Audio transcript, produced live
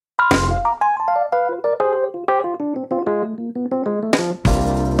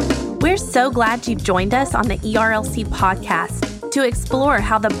so glad you've joined us on the ERLC podcast to explore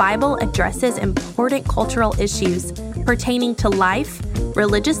how the Bible addresses important cultural issues pertaining to life,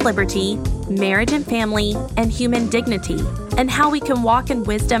 religious liberty, marriage and family, and human dignity, and how we can walk in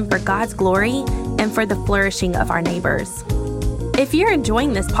wisdom for God's glory and for the flourishing of our neighbors. If you're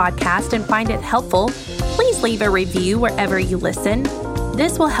enjoying this podcast and find it helpful, please leave a review wherever you listen.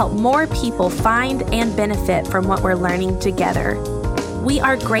 This will help more people find and benefit from what we're learning together. We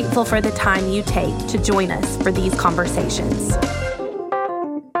are grateful for the time you take to join us for these conversations.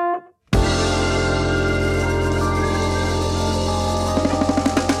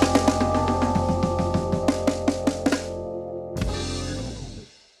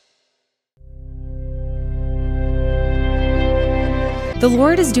 The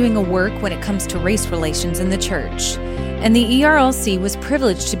Lord is doing a work when it comes to race relations in the church, and the ERLC was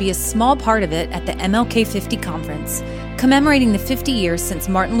privileged to be a small part of it at the MLK 50 conference, commemorating the 50 years since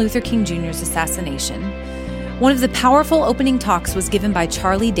Martin Luther King Jr.'s assassination. One of the powerful opening talks was given by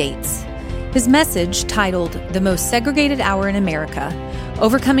Charlie Dates. His message, titled "The Most Segregated Hour in America: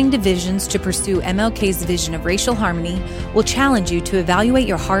 Overcoming Divisions to Pursue MLK's Vision of Racial Harmony," will challenge you to evaluate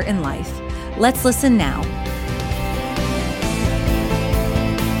your heart and life. Let's listen now.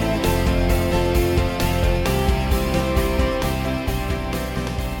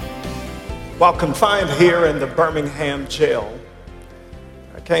 While confined here in the Birmingham jail,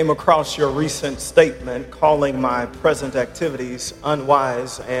 I came across your recent statement calling my present activities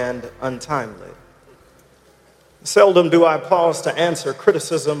unwise and untimely. Seldom do I pause to answer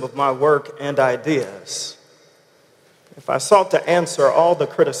criticism of my work and ideas. If I sought to answer all the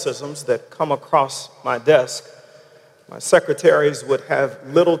criticisms that come across my desk, my secretaries would have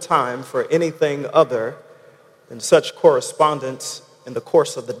little time for anything other than such correspondence in the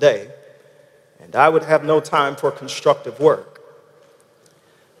course of the day, and I would have no time for constructive work.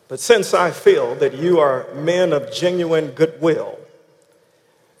 But since I feel that you are men of genuine goodwill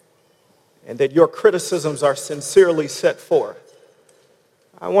and that your criticisms are sincerely set forth,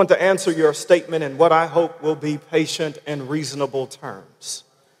 I want to answer your statement in what I hope will be patient and reasonable terms.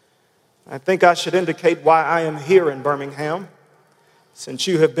 I think I should indicate why I am here in Birmingham, since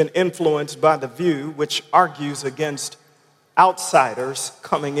you have been influenced by the view which argues against outsiders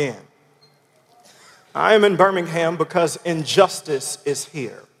coming in. I am in Birmingham because injustice is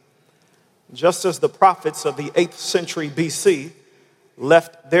here. Just as the prophets of the 8th century BC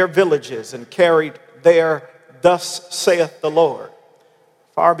left their villages and carried their "Thus saith the Lord"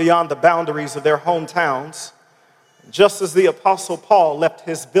 far beyond the boundaries of their hometowns, just as the Apostle Paul left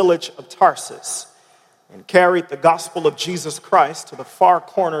his village of Tarsus and carried the gospel of Jesus Christ to the far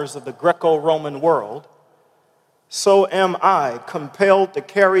corners of the Greco-Roman world, so am I compelled to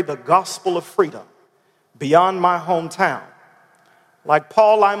carry the gospel of freedom beyond my hometown. Like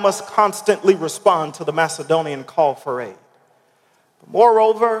Paul, I must constantly respond to the Macedonian call for aid.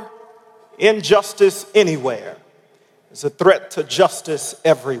 Moreover, injustice anywhere is a threat to justice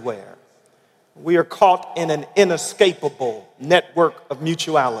everywhere. We are caught in an inescapable network of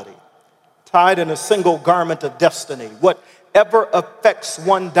mutuality, tied in a single garment of destiny. Whatever affects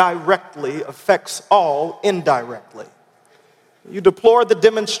one directly affects all indirectly. You deplore the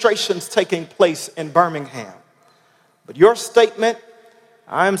demonstrations taking place in Birmingham, but your statement,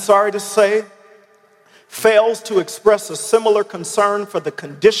 I'm sorry to say, fails to express a similar concern for the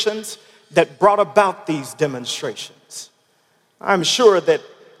conditions that brought about these demonstrations. I'm sure that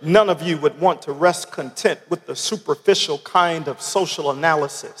none of you would want to rest content with the superficial kind of social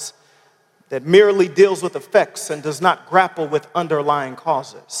analysis that merely deals with effects and does not grapple with underlying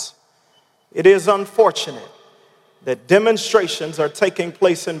causes. It is unfortunate that demonstrations are taking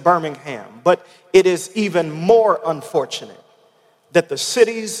place in Birmingham, but it is even more unfortunate that the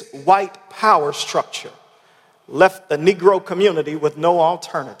city's white power structure left the Negro community with no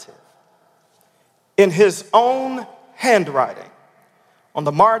alternative. In his own handwriting, on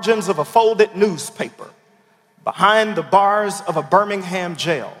the margins of a folded newspaper, behind the bars of a Birmingham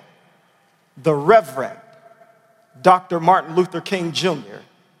jail, the Reverend Dr. Martin Luther King Jr.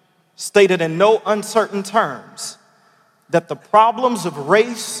 stated in no uncertain terms that the problems of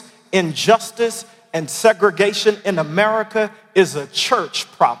race, injustice, and segregation in America is a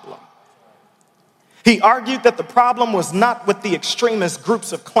church problem. He argued that the problem was not with the extremist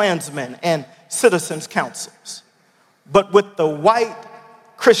groups of Klansmen and citizens' councils, but with the white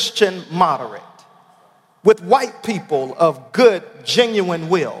Christian moderate, with white people of good, genuine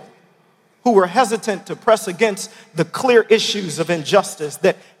will, who were hesitant to press against the clear issues of injustice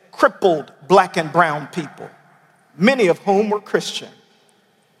that crippled black and brown people, many of whom were Christian.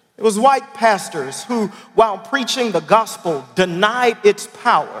 It was white pastors who, while preaching the gospel, denied its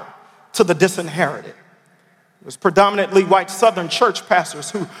power to the disinherited. It was predominantly white Southern church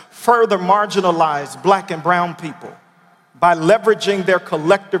pastors who further marginalized black and brown people by leveraging their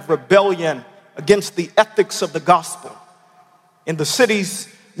collective rebellion against the ethics of the gospel in the cities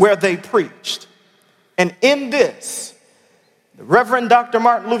where they preached. And in this, the Reverend Dr.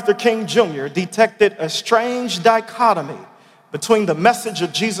 Martin Luther King Jr. detected a strange dichotomy between the message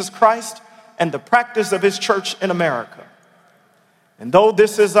of Jesus Christ and the practice of his church in America. And though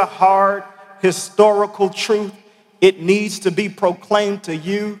this is a hard historical truth, it needs to be proclaimed to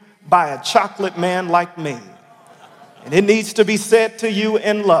you by a chocolate man like me. And it needs to be said to you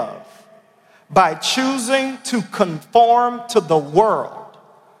in love. By choosing to conform to the world,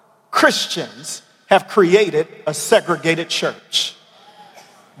 Christians have created a segregated church.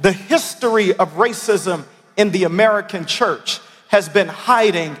 The history of racism in the American church has been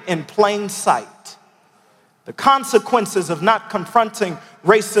hiding in plain sight. The consequences of not confronting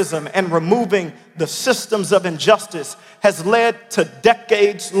racism and removing the systems of injustice has led to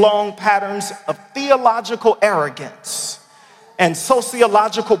decades-long patterns of theological arrogance and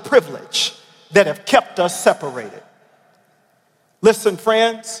sociological privilege that have kept us separated. Listen,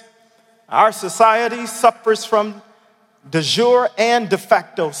 friends, our society suffers from de jure and de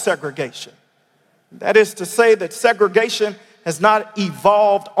facto segregation. That is to say that segregation has not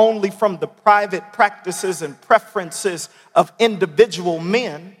evolved only from the private practices and preferences of individual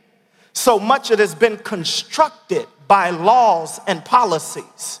men, so much it has been constructed by laws and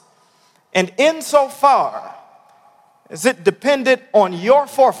policies. And insofar as it depended on your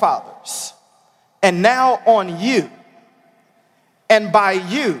forefathers and now on you, and by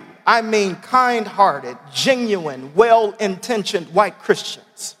you, I mean kind-hearted, genuine, well-intentioned white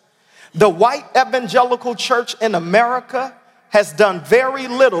Christians, the white evangelical church in America has done very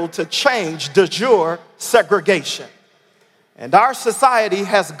little to change de jure segregation. And our society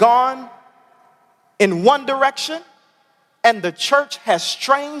has gone in one direction, and the church has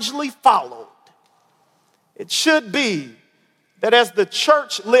strangely followed. It should be that as the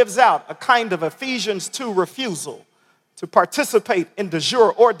church lives out a kind of Ephesians 2 refusal to participate in de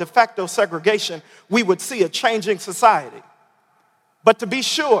jure or de facto segregation, we would see a changing society. But to be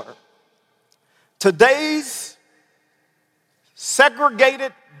sure, today's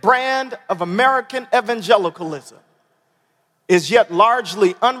segregated brand of American evangelicalism is yet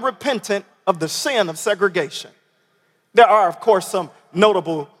largely unrepentant of the sin of segregation. There are, of course, some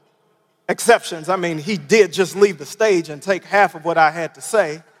notable exceptions. I mean, he did just leave the stage and take half of what I had to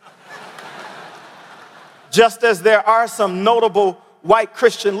say. Just as there are some notable white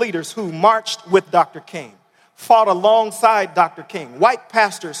Christian leaders who marched with Dr. King, fought alongside Dr. King, white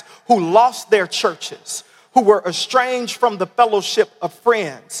pastors who lost their churches, who were estranged from the fellowship of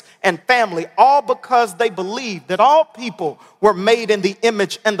friends and family, all because they believed that all people were made in the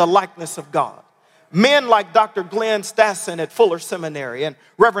image and the likeness of God. Men like Dr. Glenn Stassen at Fuller Seminary and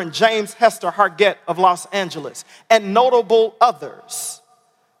Reverend James Hester Hargett of Los Angeles, and notable others.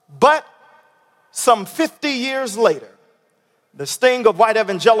 But some 50 years later, the sting of white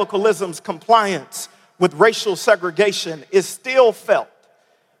evangelicalism's compliance with racial segregation is still felt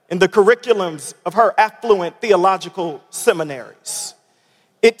in the curriculums of her affluent theological seminaries.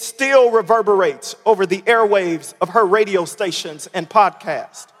 It still reverberates over the airwaves of her radio stations and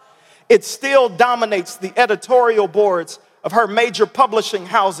podcasts. It still dominates the editorial boards of her major publishing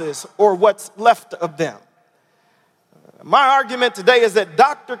houses, or what's left of them. My argument today is that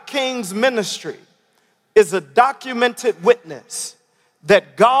Dr. King's ministry is a documented witness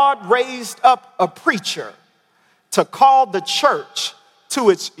that God raised up a preacher to call the church to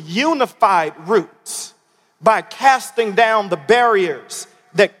its unified roots by casting down the barriers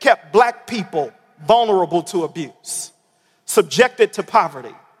that kept black people vulnerable to abuse, subjected to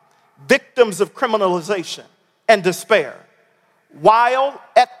poverty, victims of criminalization and despair, while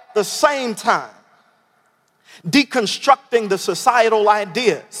at the same time deconstructing the societal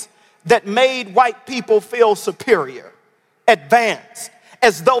ideas that made white people feel superior, advanced,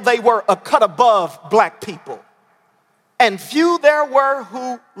 as though they were a cut above black people. And few there were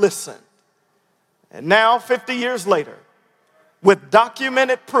who listened. And now, 50 years later, with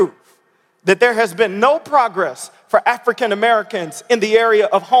documented proof that there has been no progress for African Americans in the area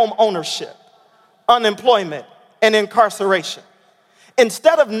of home ownership, unemployment, and incarceration,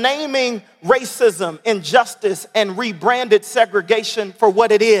 instead of naming racism, injustice, and rebranded segregation for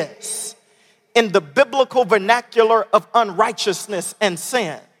what it is, in the biblical vernacular of unrighteousness and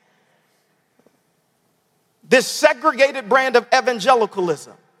sin, this segregated brand of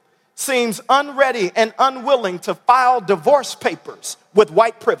evangelicalism seems unready and unwilling to file divorce papers with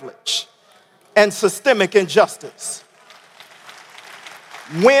white privilege and systemic injustice.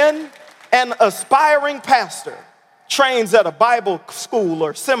 When An aspiring pastor trains at a Bible school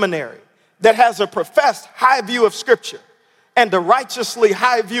or seminary that has a professed high view of Scripture and a righteously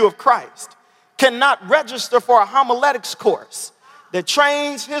high view of Christ cannot register for a homiletics course that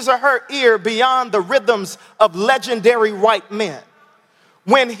trains his or her ear beyond the rhythms of legendary white men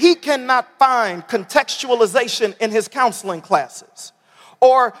when he cannot find contextualization in his counseling classes,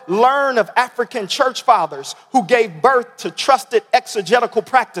 or learn of African church fathers who gave birth to trusted exegetical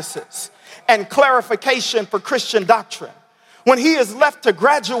practices and clarification for Christian doctrine, when he is left to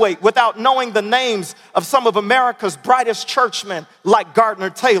graduate without knowing the names of some of America's brightest churchmen like Gardner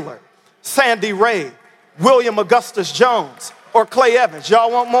Taylor, Sandy Ray, William Augustus Jones, or Clay Evans.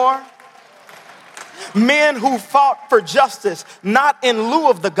 Y'all want more? Men who fought for justice, not in lieu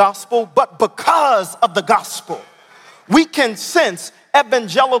of the gospel, but because of the gospel. We can sense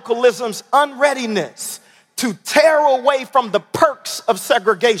evangelicalism's unreadiness to tear away from the perks of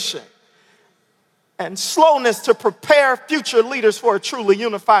segregation and slowness to prepare future leaders for a truly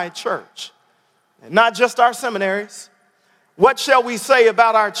unified church. And not just our seminaries. What shall we say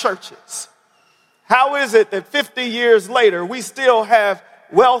about our churches? How is it that 50 years later, we still have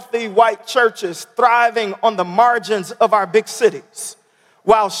wealthy white churches thriving on the margins of our big cities,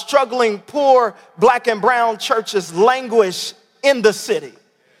 while struggling poor black and brown churches languish in the city?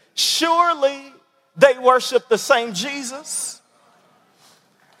 Surely they worship the same Jesus.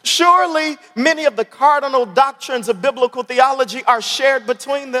 Surely many of the cardinal doctrines of biblical theology are shared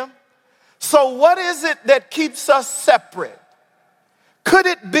between them. So what is it that keeps us separate? Could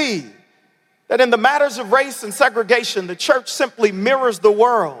it be that in the matters of race and segregation, the church simply mirrors the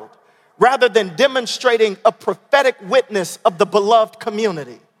world rather than demonstrating a prophetic witness of the beloved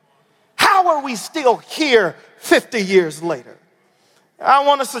community? How are we still here 50 years later? I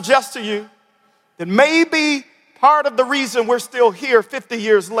want to suggest to you that maybe part of the reason we're still here 50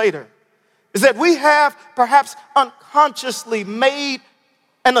 years later is that we have perhaps unconsciously made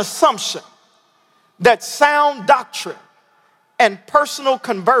an assumption that sound doctrine and personal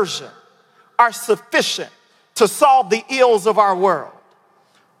conversion are sufficient to solve the ills of our world.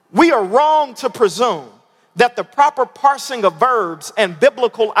 We are wrong to presume that the proper parsing of verbs and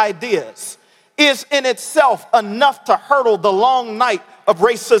biblical ideas is in itself enough to hurdle the long night of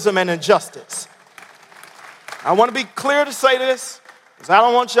racism and injustice. I want to be clear to say this, because I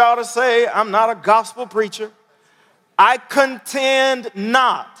don't want y'all to say I'm not a gospel preacher. I contend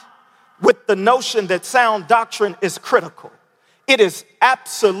not with the notion that sound doctrine is critical. It is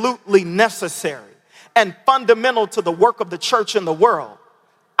absolutely necessary and fundamental to the work of the church in the world.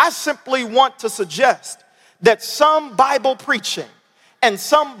 I simply want to suggest that some Bible preaching and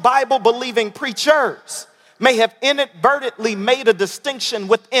some Bible believing preachers may have inadvertently made a distinction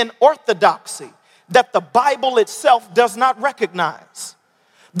within orthodoxy that the Bible itself does not recognize.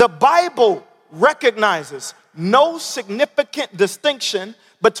 The Bible recognizes no significant distinction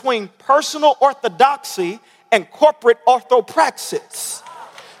between personal orthodoxy and corporate orthopraxis.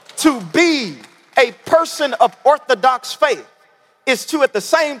 To be a person of orthodox faith is to at the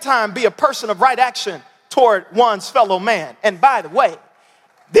same time be a person of right action toward one's fellow man. And by the way,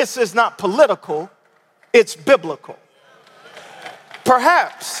 this is not political, it's biblical.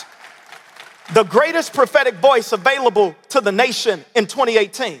 Perhaps the greatest prophetic voice available to the nation in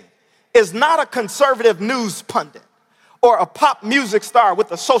 2018 is not a conservative news pundit or a pop music star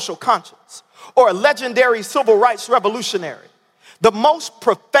with a social conscience or a legendary civil rights revolutionary. The most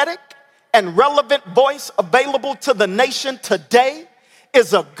prophetic and relevant voice available to the nation today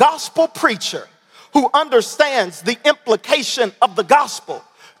is a gospel preacher who understands the implication of the gospel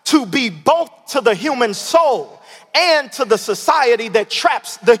to be both to the human soul and to the society that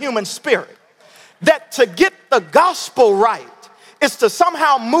traps the human spirit. That to get the gospel right is to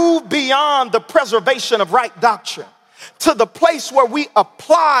somehow move beyond the preservation of right doctrine to the place where we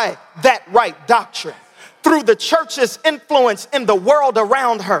apply that right doctrine through the church's influence in the world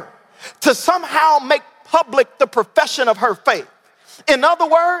around her, to somehow make public the profession of her faith. In other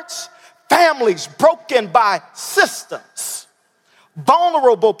words, families broken by systems,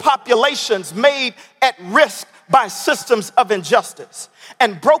 vulnerable populations made at risk by systems of injustice,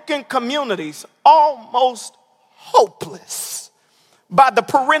 and broken communities almost hopeless by the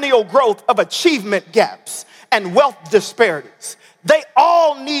perennial growth of achievement gaps and wealth disparities. They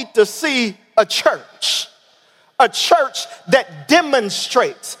all need to see a church that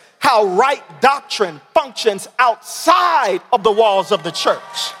demonstrates how right doctrine functions outside of the walls of the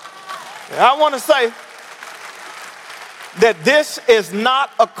church. I want to say that this is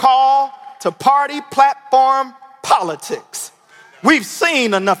not a call to party platform politics. We've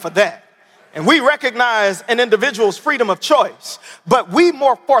seen enough of that. And we recognize an individual's freedom of choice, but we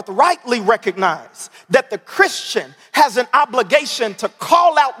more forthrightly recognize that the Christian has an obligation to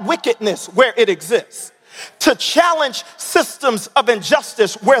call out wickedness where it exists, to challenge systems of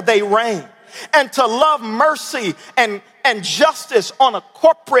injustice where they reign, and to love mercy and justice on a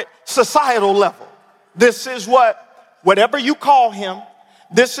corporate societal level. This is whatever you call him,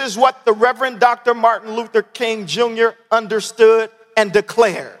 this is what the Reverend Dr. Martin Luther King Jr. understood and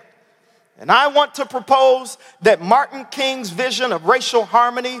declared. And I want to propose that Martin King's vision of racial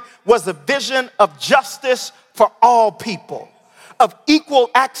harmony was a vision of justice for all people, of equal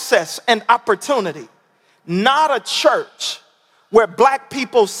access and opportunity, not a church where black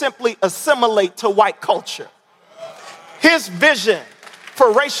people simply assimilate to white culture. His vision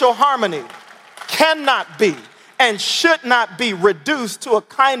for racial harmony cannot be and should not be reduced to a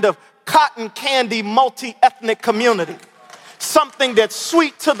kind of cotton candy multi-ethnic community, something that's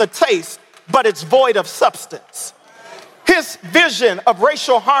sweet to the taste, but it's void of substance. His vision of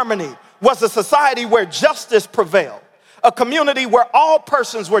racial harmony was a society where justice prevailed, a community where all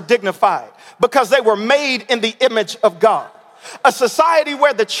persons were dignified because they were made in the image of God, a society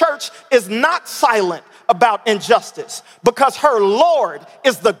where the church is not silent about injustice because her Lord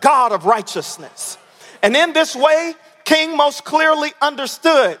is the God of righteousness. And in this way, King most clearly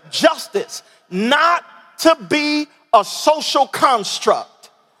understood justice not to be a social construct,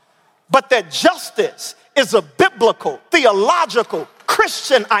 but that justice is a biblical, theological,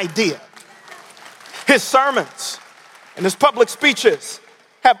 Christian idea. His sermons and his public speeches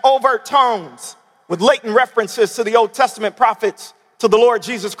have overt tones with latent references to the Old Testament prophets, to the Lord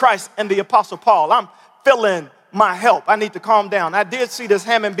Jesus Christ and the Apostle Paul. I'm feeling my help. I need to calm down. I did see this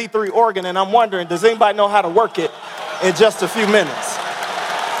Hammond B3 organ, and I'm wondering, does anybody know how to work it in just a few minutes?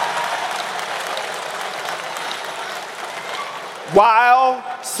 While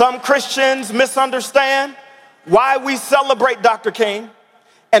some Christians misunderstand why we celebrate Dr. King,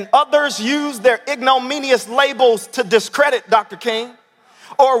 and others use their ignominious labels to discredit Dr. King,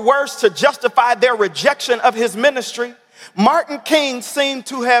 or worse, to justify their rejection of his ministry, Martin King seemed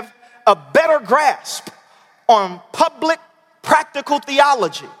to have a better grasp on public practical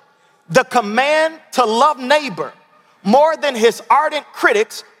theology, the command to love neighbor, more than his ardent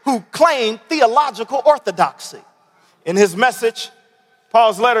critics who claim theological orthodoxy. In his message,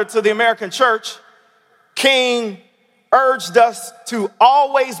 Paul's letter to the American church, King urged us to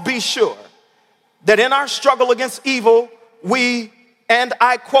always be sure that in our struggle against evil, we, and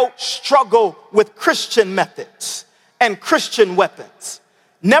I quote, struggle with Christian methods and Christian weapons.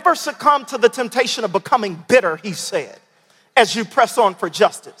 Never succumb to the temptation of becoming bitter, he said, as you press on for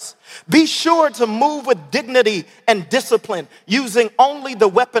justice. Be sure to move with dignity and discipline, using only the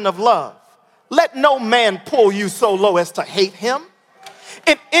weapon of love. Let no man pull you so low as to hate him.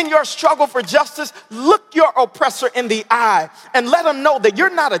 In your struggle for justice, look your oppressor in the eye and let him know that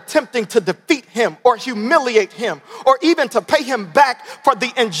you're not attempting to defeat him or humiliate him or even to pay him back for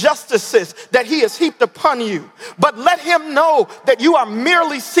the injustices that he has heaped upon you. But let him know that you are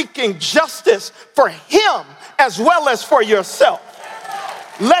merely seeking justice for him as well as for yourself.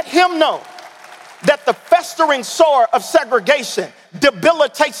 Let him know that the festering sore of segregation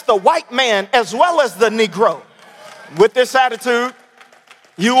debilitates the white man as well as the Negro. With this attitude,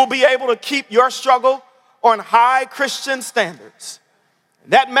 you will be able to keep your struggle on high Christian standards.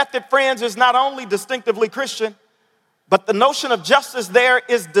 That method, friends, is not only distinctively Christian, but the notion of justice there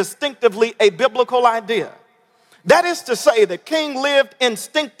is distinctively a biblical idea. That is to say that King lived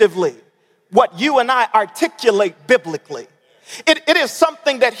instinctively what you and I articulate biblically. It is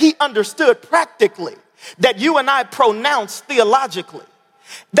something that he understood practically, that you and I pronounce theologically.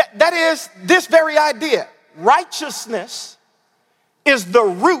 That is this very idea. Righteousness is the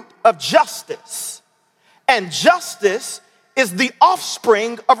root of justice, and justice is the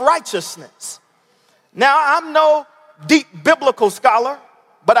offspring of righteousness. Now, I'm no deep biblical scholar,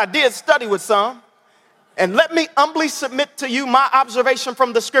 but I did study with some, and let me humbly submit to you my observation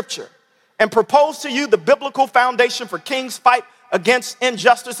from the scripture and propose to you the biblical foundation for King's fight against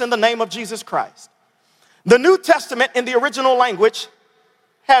injustice in the name of Jesus Christ. The New Testament in the original language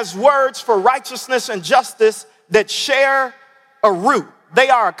has words for righteousness and justice that share a root. They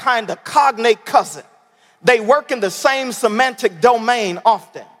are a kind of cognate cousin. They work in the same semantic domain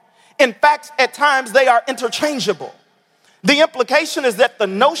often. In fact, at times they are interchangeable. The implication is that the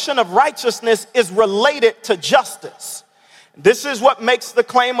notion of righteousness is related to justice. This is what makes the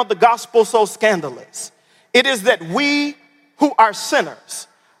claim of the gospel so scandalous. It is that we who are sinners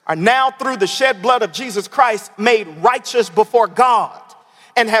are now, through the shed blood of Jesus Christ, made righteous before God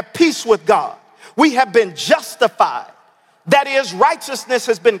and have peace with God. We have been justified That is, righteousness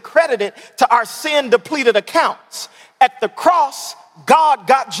has been credited to our sin-depleted accounts. At the cross, God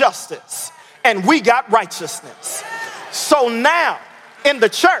got justice, and we got righteousness. So now, in the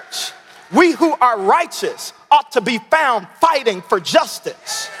church, we who are righteous ought to be found fighting for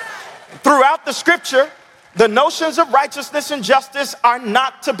justice. Throughout the scripture, the notions of righteousness and justice are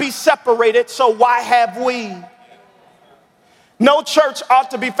not to be separated, so why have we? No church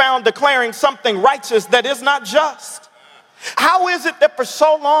ought to be found declaring something righteous that is not just. How is it that for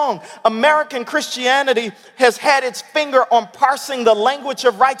so long American Christianity has had its finger on parsing the language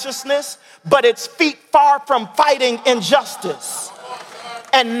of righteousness, but its feet far from fighting injustice?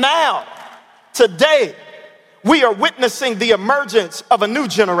 And now, today, we are witnessing the emergence of a new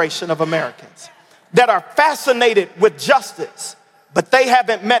generation of Americans that are fascinated with justice, but they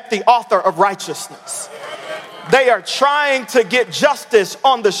haven't met the author of righteousness. They are trying to get justice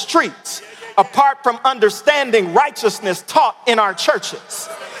on the streets, apart from understanding righteousness taught in our churches,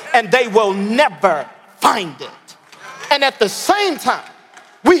 and they will never find it. And at the same time,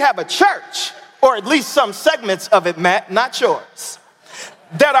 we have a church, or at least some segments of it, Matt, not yours,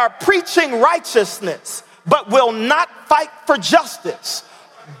 that are preaching righteousness, but will not fight for justice.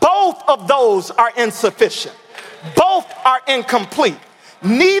 Both of those are insufficient. Both are incomplete.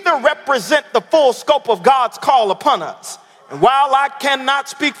 Neither represent the full scope of God's call upon us. And while I cannot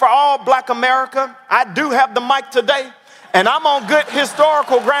speak for all Black America, I do have the mic today, and I'm on good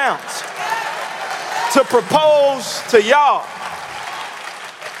historical grounds to propose to y'all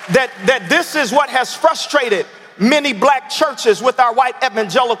that this is what has frustrated many Black churches with our white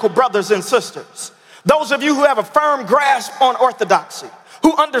evangelical brothers and sisters. Those of you who have a firm grasp on orthodoxy,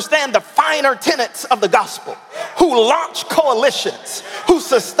 who understand the finer tenets of the gospel, who launch coalitions, who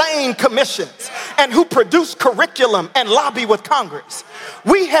sustain commissions, and who produce curriculum and lobby with Congress.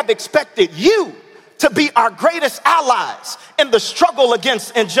 We have expected you to be our greatest allies in the struggle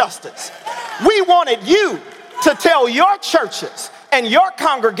against injustice. We wanted you to tell your churches and your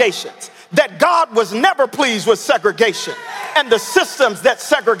congregations that God was never pleased with segregation and the systems that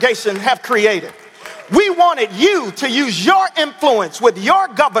segregation have created. We wanted you to use your influence with your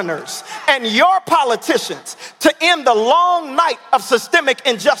governors and your politicians to end the long night of systemic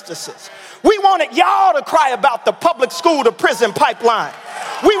injustices. We wanted y'all to cry about the public school to prison pipeline.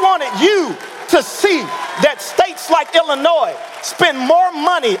 We wanted you to see that states like Illinois spend more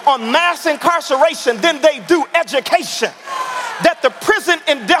money on mass incarceration than they do education. That the prison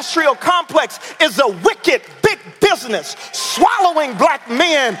industrial complex is a wicked big business swallowing Black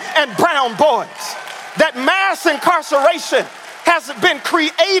men and brown boys. That mass incarceration has been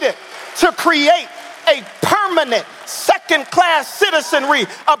created to create a permanent second-class citizenry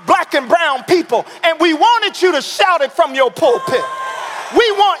of Black and brown people. And we wanted you to shout it from your pulpit. We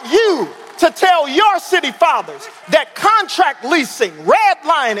want you to tell your city fathers that contract leasing,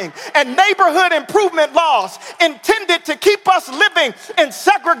 redlining, and neighborhood improvement laws intended to keep us living in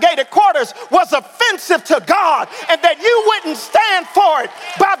segregated quarters was offensive to God, and that you wouldn't stand for it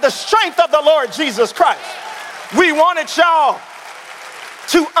by the strength of the Lord Jesus Christ. We wanted y'all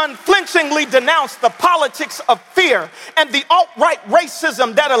to unflinchingly denounce the politics of fear and the alt-right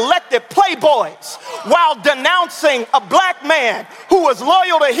racism that elected playboys while denouncing a Black man who was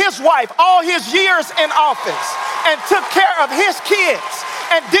loyal to his wife all his years in office and took care of his kids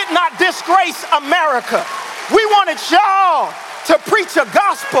and did not disgrace America. We wanted y'all to preach a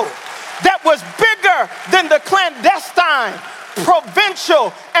gospel that was bigger than the clandestine,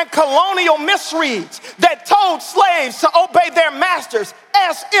 provincial, and colonial misreads that told slaves to obey their masters,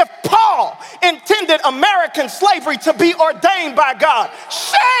 as if Paul intended American slavery to be ordained by God.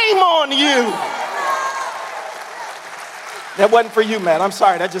 Shame on you. That wasn't for you, Matt. I'm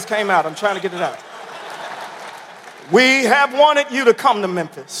sorry, that just came out. I'm trying to get it out. We have wanted you to come to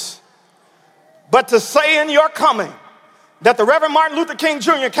Memphis, but to say in your coming that the Reverend Martin Luther King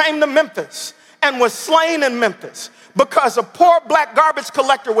Jr. came to Memphis and was slain in Memphis because a poor Black garbage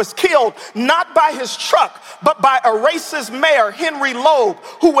collector was killed not by his truck, but by a racist mayor, Henry Loeb,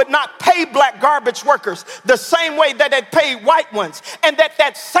 who would not pay Black garbage workers the same way that it paid white ones, and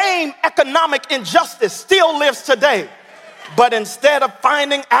that same economic injustice still lives today. But instead of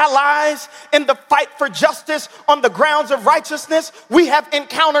finding allies in the fight for justice on the grounds of righteousness, we have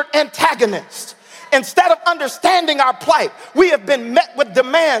encountered antagonists. Instead of understanding our plight, we have been met with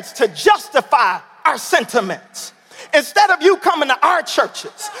demands to justify our sentiments. Instead of you coming to our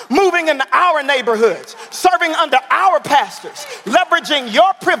churches, moving into our neighborhoods, serving under our pastors, leveraging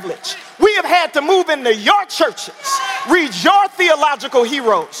your privilege, we have had to move into your churches, read your theological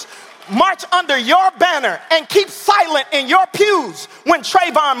heroes, march under your banner and keep silent in your pews when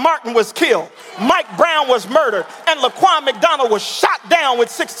Trayvon Martin was killed, Mike Brown was murdered, and Laquan McDonald was shot down with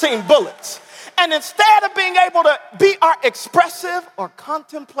 16 bullets. And instead of being able to be our expressive or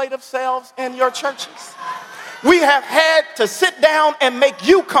contemplative selves in your churches, we have had to sit down and make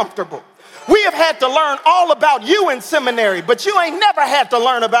you comfortable. We have had to learn all about you in seminary, but you ain't never had to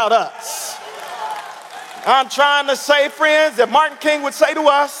learn about us. I'm trying to say, friends, that Martin King would say to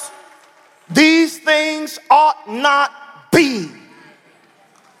us, these things ought not be.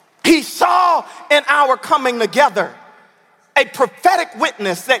 He saw in our coming together a prophetic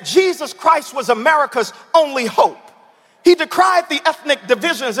witness that Jesus Christ was America's only hope. He decried the ethnic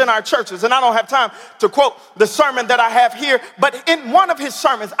divisions in our churches, and I don't have time to quote the sermon that I have here, but in one of his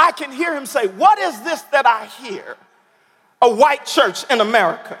sermons, I can hear him say, what is this that I hear? A white church in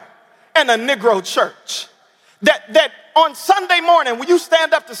America and a Negro church. That on Sunday morning, when you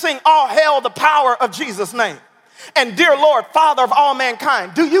stand up to sing, all hail the power of Jesus' name, and dear Lord, Father of all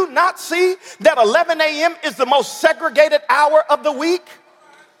mankind, do you not see that 11 a.m. is the most segregated hour of the week?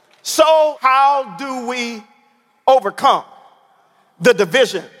 So how do we overcome the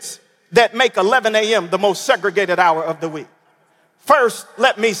divisions that make 11 a.m. the most segregated hour of the week? First,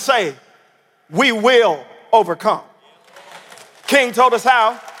 let me say, we will overcome. King told us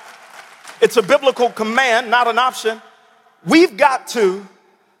how. It's a biblical command, not an option. We've got to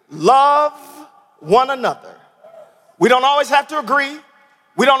love one another. We don't always have to agree.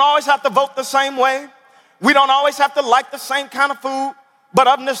 We don't always have to vote the same way. We don't always have to like the same kind of food, but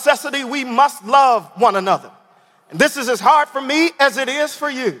of necessity, we must love one another. And this is as hard for me as it is for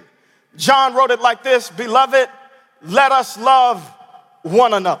you. John wrote it like this, beloved, let us love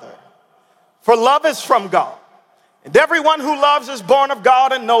one another. For love is from God, and everyone who loves is born of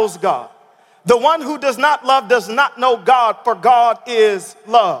God and knows God. The one who does not love does not know God, for God is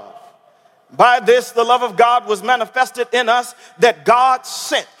love. By this, the love of God was manifested in us, that God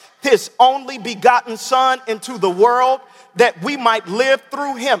sent his only begotten Son into the world, that we might live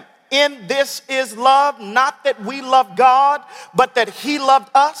through him. In this is love, not that we love God, but that he loved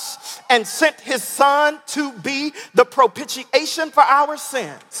us and sent his Son to be the propitiation for our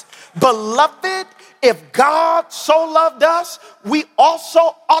sins. Beloved, if God so loved us, we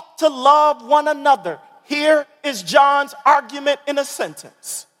also ought to love one another. Here is John's argument in a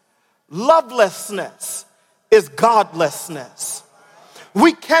sentence. Lovelessness is godlessness.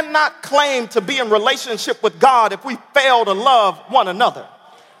 We cannot claim to be in relationship with God if we fail to love one another.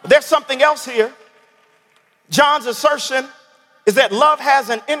 There's something else here. John's assertion is that love has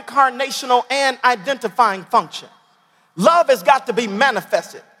an incarnational and identifying function. Love has got to be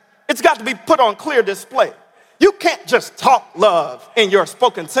manifested. It's got to be put on clear display. You can't just talk love in your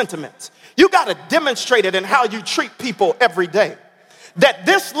spoken sentiments. You got to demonstrate it in how you treat people every day. That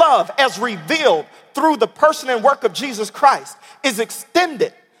this love, as revealed through the person and work of Jesus Christ, is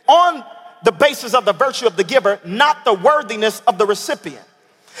extended on the basis of the virtue of the giver, not the worthiness of the recipient.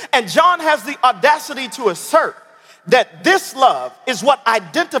 And John has the audacity to assert that this love is what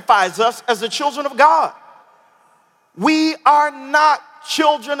identifies us as the children of God. We are not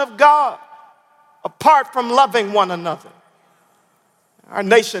children of God apart from loving one another. Our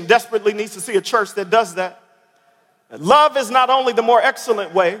nation desperately needs to see a church that does that. Love is not only the more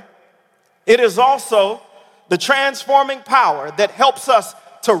excellent way, it is also the transforming power that helps us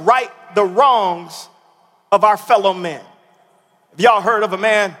to right the wrongs of our fellow men. Have y'all heard of a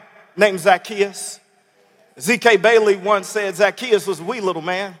man named Zacchaeus? Z.K. Bailey once said Zacchaeus was a wee little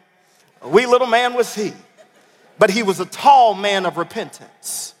man. A wee little man was he, but he was a tall man of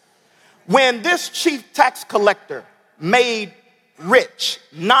repentance. When this chief tax collector made rich,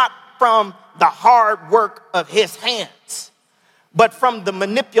 not from the hard work of his hands, but from the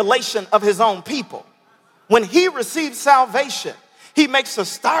manipulation of his own people, when he received salvation, he makes a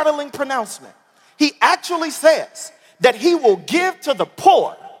startling pronouncement. He actually says that he will give to the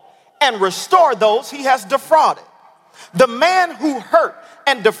poor and restore those he has defrauded. The man who hurt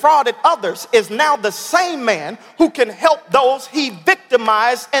and defrauded others is now the same man who can help those he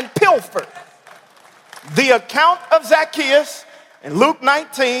victimized and pilfered. The account of Zacchaeus in Luke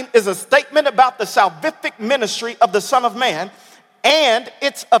 19 is a statement about the salvific ministry of the Son of Man and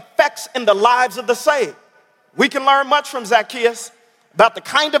its effects in the lives of the saved. We can learn much from Zacchaeus about the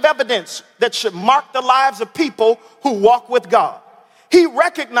kind of evidence that should mark the lives of people who walk with God. He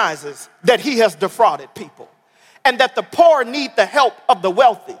recognizes that he has defrauded people and that the poor need the help of the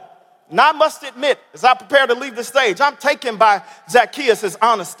wealthy. And I must admit, as I prepare to leave the stage, I'm taken by Zacchaeus'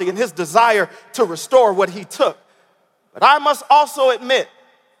 honesty and his desire to restore what he took. But I must also admit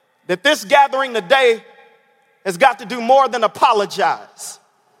that this gathering today has got to do more than apologize.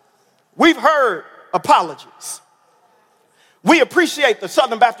 We've heard apologies. We appreciate the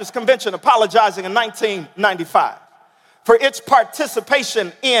Southern Baptist Convention apologizing in 1995 for its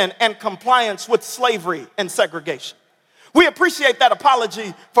participation in and compliance with slavery and segregation. We appreciate that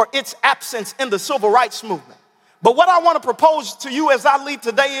apology for its absence in the civil rights movement. But what I want to propose to you as I lead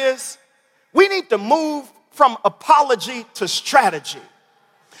today is we need to move from apology to strategy.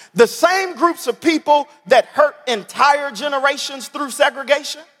 The same groups of people that hurt entire generations through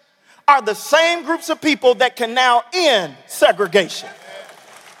segregation are the same groups of people that can now end segregation.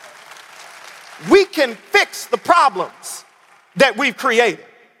 We can fix the problems that we've created.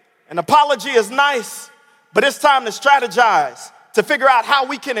 An apology is nice, but it's time to strategize to figure out how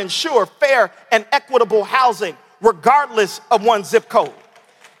we can ensure fair and equitable housing regardless of one's zip code.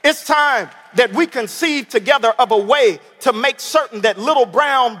 It's time that we conceive together of a way to make certain that little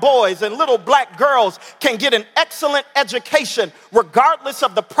brown boys and little black girls can get an excellent education regardless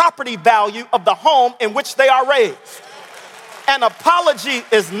of the property value of the home in which they are raised. An apology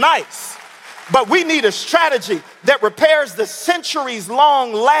is nice, but we need a strategy that repairs the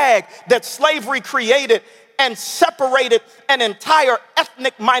centuries-long lag that slavery created and separated an entire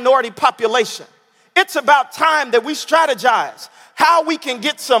ethnic minority population. It's about time that we strategize how we can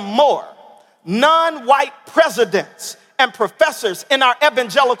get some more non-white presidents and professors in our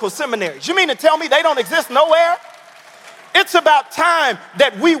evangelical seminaries. You mean to tell me they don't exist nowhere? It's about time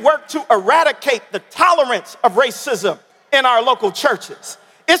that we work to eradicate the tolerance of racism in our local churches.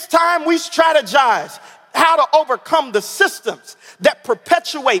 It's time we strategize how to overcome the systems that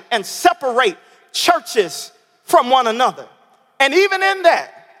perpetuate and separate churches from one another. And even in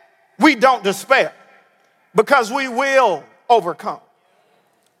that, we don't despair because we will overcome.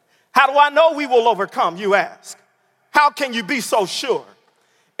 How do I know we will overcome, you ask? How can you be so sure?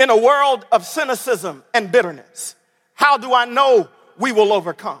 In a world of cynicism and bitterness, how do I know we will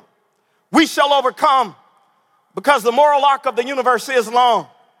overcome? We shall overcome because the moral arc of the universe is long,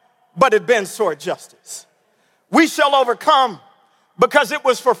 but it bends toward justice. We shall overcome because it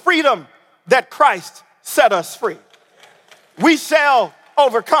was for freedom that Christ set us free. We shall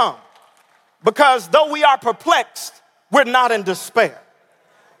overcome because though we are perplexed, we're not in despair.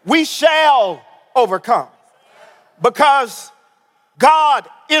 We shall overcome because God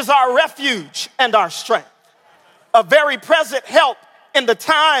is our refuge and our strength, a very present help in the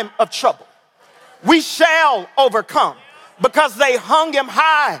time of trouble. We shall overcome because they hung him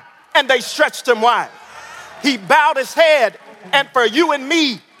high and they stretched him wide. He bowed his head, and for you and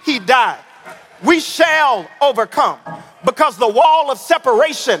me, he died. We shall overcome because the wall of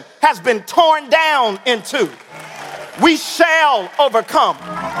separation has been torn down in two. We shall overcome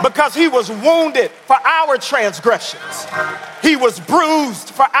because he was wounded for our transgressions. He was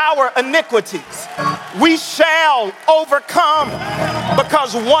bruised for our iniquities. We shall overcome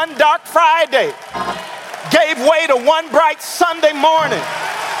because one dark Friday gave way to one bright Sunday morning.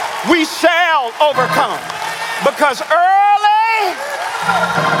 We shall overcome because early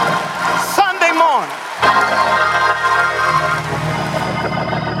Sunday morning.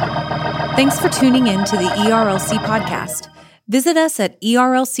 Thanks for tuning in to the ERLC podcast. Visit us at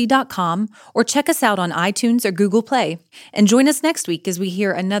erlc.com or check us out on iTunes or Google Play. And join us next week as we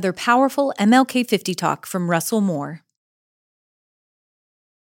hear another powerful MLK 50 talk from Russell Moore.